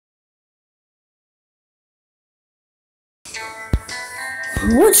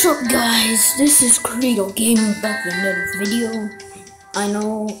What's up, guys? This is Credo Gaming back with another video. I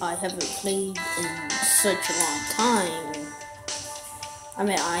know I haven't played in such a long time.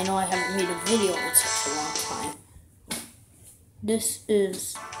 I know I haven't made a video in such a long time. This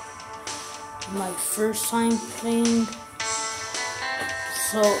is my first time playing.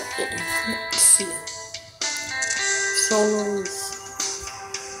 So, let's see. Solos.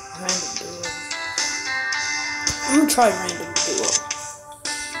 Random duo. I'm gonna try random duo.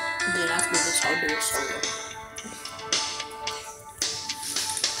 And then after this, I'll do a solo.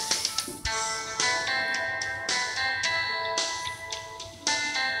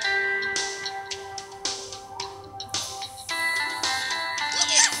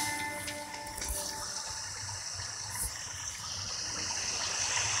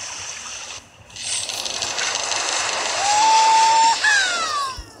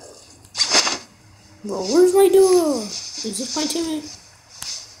 Bro, where's my duo? Is this my teammate?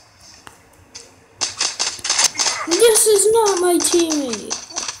 This is not my teammate.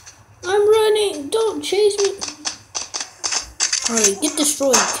 I'm running. Don't chase me. Alright, get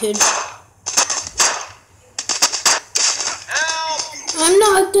destroyed, kid. Help! I'm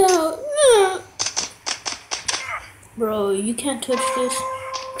knocked out. Bro, you can't touch this.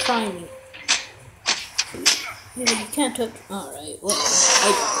 Try me. Yeah, you can't touch. Alright,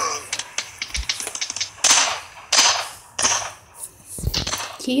 whatever.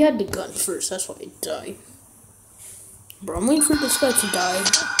 He had the gun first, that's why he died. Bro, I'm waiting for this guy to die.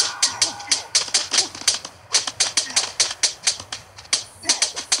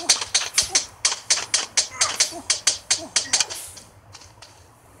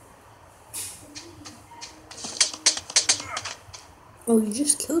 Oh, you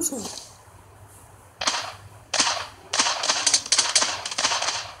just killed someone.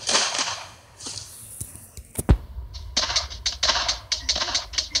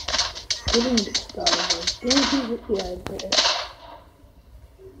 Getting this guy over. Yeah, there.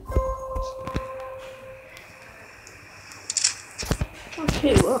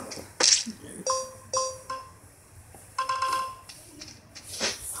 Okay, well.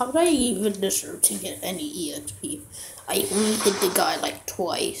 How did I even deserve to get any EXP? I only hit the guy like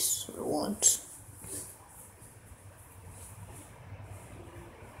twice or once.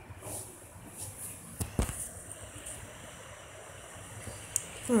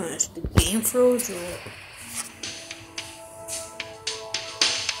 Is the game froze or what?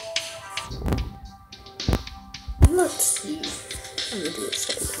 Let's see. I'm gonna do it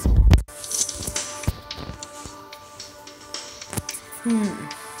solo.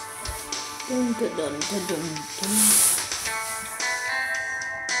 Dun, dun, dun, dun, dun, dun.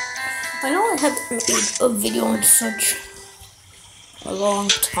 I know I haven't made a video in such a long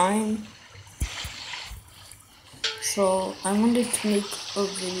time. So I wanted to make a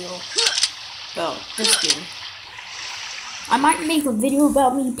video about this game. I might make a video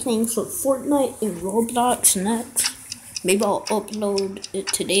about me playing some Fortnite and Roblox next. Maybe I'll upload it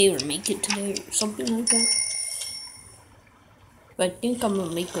today or make it today or something like that. But I think I'm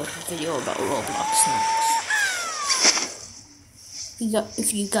gonna make a video about Roblox next.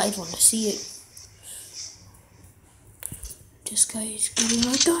 If you guys want to see it. This guy is getting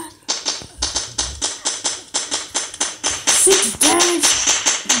my gun. 6 damage.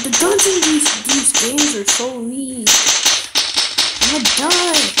 The guns in these games are so weak. I'm gonna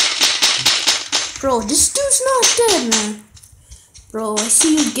die. Bro, this dude's not dead, man. Bro, I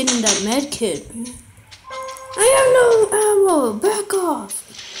see you getting that med kit. I have no ammo. Back off.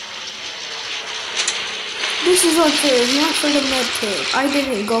 This is unfair. Not for the med kit. I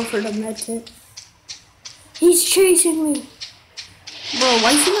didn't go for the med kit. He's chasing me. Bro,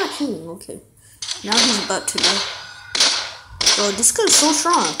 why is he not shooting? Okay. Now he's about to die. Bro, this guy's so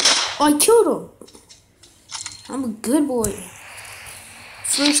strong. Oh, I killed him. I'm a good boy.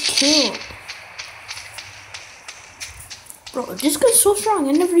 First kill. Bro, this guy's so strong.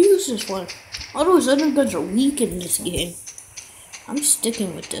 I never used this one. All those other guns are weak in this game. I'm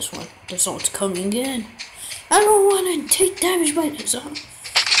sticking with this one. This one's coming in. I don't want to take damage by this one.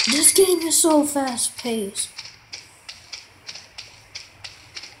 This game is so fast paced.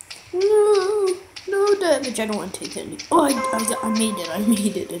 No damage. I don't want to take any. Oh, I made it. I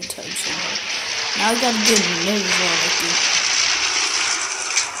made it in time somehow. Now I gotta get nerves on, I think.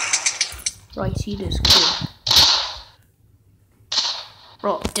 Bro, I see this kid.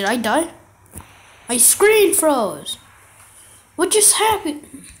 Bro, did I die? My screen froze. What just happened?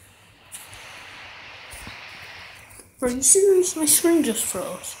 Bro, are you serious? My screen just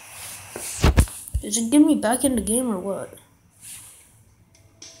froze. Is it getting me back in the game or what?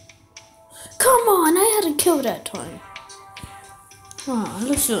 Come on, I had a kill that time. Oh,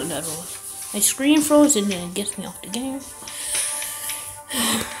 let's do another one. My screen froze and then it gets me off the game.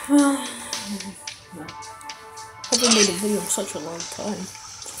 Well, haven't made a video in such a long time.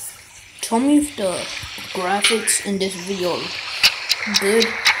 Tell me if the graphics in this video are good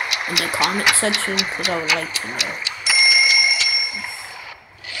in the comment section, because I would like to know.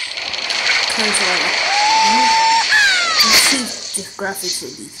 Because let's see if the graphics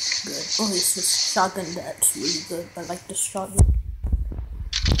will be good. Oh, it's this shotgun that's really good. I like this shotgun.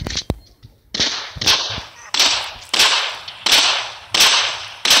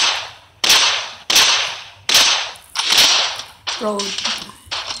 Bro,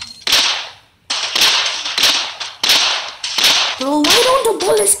 why don't the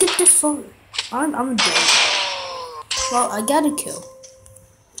bullets get this far? I'm dead. Well, I got a kill.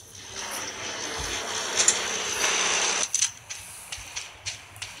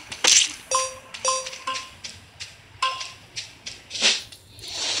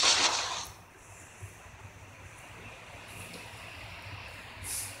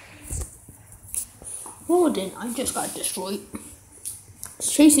 Oh, then I just got destroyed.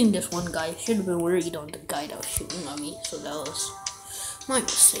 Chasing this one guy. Should have been worried on the guy that was shooting at me, so that was my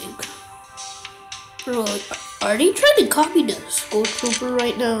mistake. Bro, are they trying to copy the Skull Trooper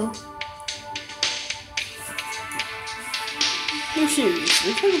right now? No, serious.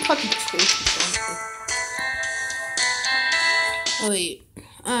 They're trying to copy the Skull Trooper. Oh, wait.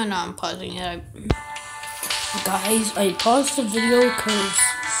 No, I'm pausing it. Guys, I paused the video because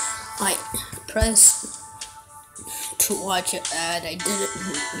I pressed to watch an ad. I didn't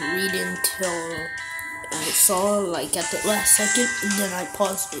read until I saw like at the last second, and then I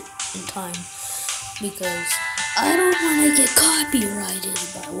paused it in time because I don't want to get copyrighted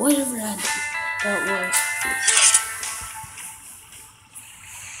by whatever ad that was.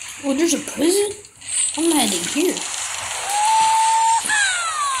 Oh, there's a prison? I'm heading here.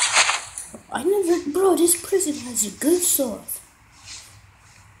 Bro, this prison has a good sword.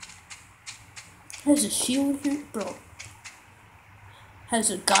 Has a shield here, bro. Has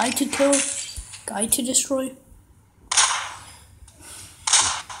a guy to kill, guy to destroy.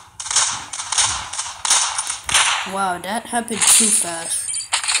 Wow, that happened too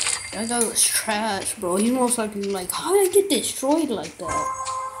fast. That guy was trash, bro. He's most likely like, how did I get destroyed like that?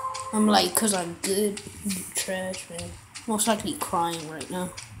 I'm like, cause I'm good. You're trash, man. Most likely crying right now.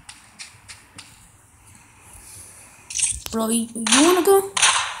 Bro, you wanna go?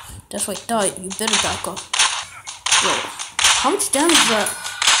 That's what I thought. You better back up. Bro, how much damage is that?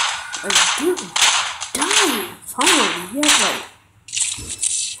 I didn't die. Finally, yeah, like.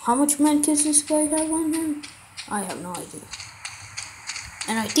 How much medkits this guy have on him? I have no idea.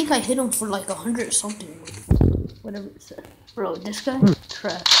 And I think I hit him for like 100 or something. Whatever it said. Bro, this guy?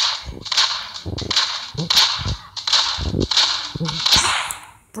 Trash.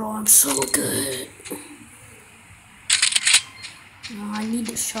 Bro, I'm so good. No, I need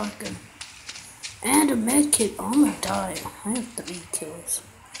a shotgun. And a medkit. Oh, I'm gonna die. I have 3 kills.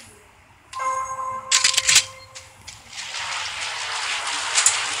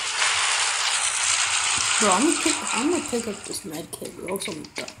 Bro, I'm gonna pick up this medkit, bro.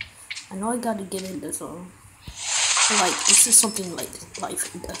 I know I gotta get in this like, this is something like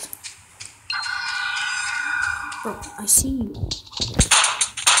life and death. Bro, I see you.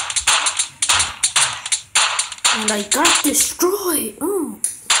 And I got destroyed. Oh.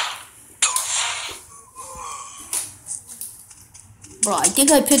 Bro, I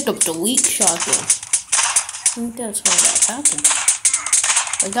think I picked up the weak shotgun. I think that's how that happened.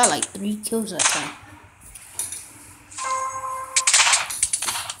 I got like 3 kills that time.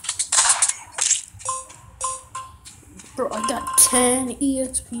 Bro, I got 10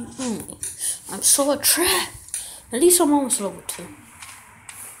 EXP. I'm so trapped. At least I'm almost level 2.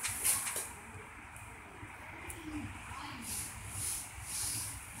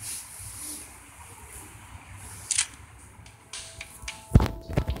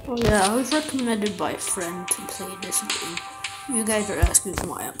 Oh yeah, I was recommended by a friend to play this game. You guys are asking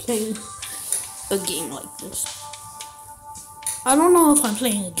why I'm playing a game like this. I don't know if I'm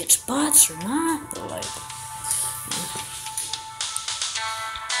playing against bots or not, but like,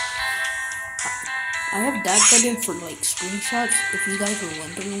 I have that button for like screenshots. If you guys were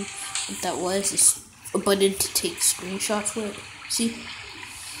wondering what that was, it's a button to take screenshots with. See?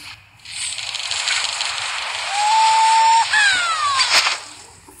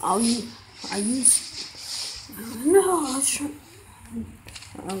 No, I was trying.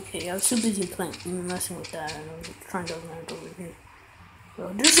 Okay, I was too busy messing with that, and I was trying to land over here.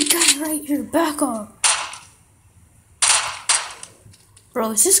 Bro, there's a guy right here. Back off.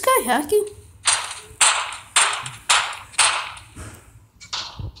 Bro, is this guy hacking?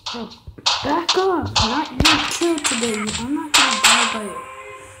 Oh, back up! Not kill today. I'm not gonna die by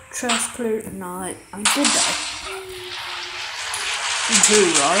a trash clear or not. I did die. Who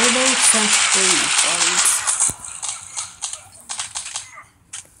are they? Sensory bugs.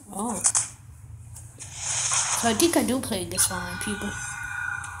 Oh. So I think I do play this one, people.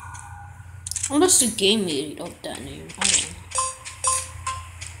 Unless the game made up that name. I don't know.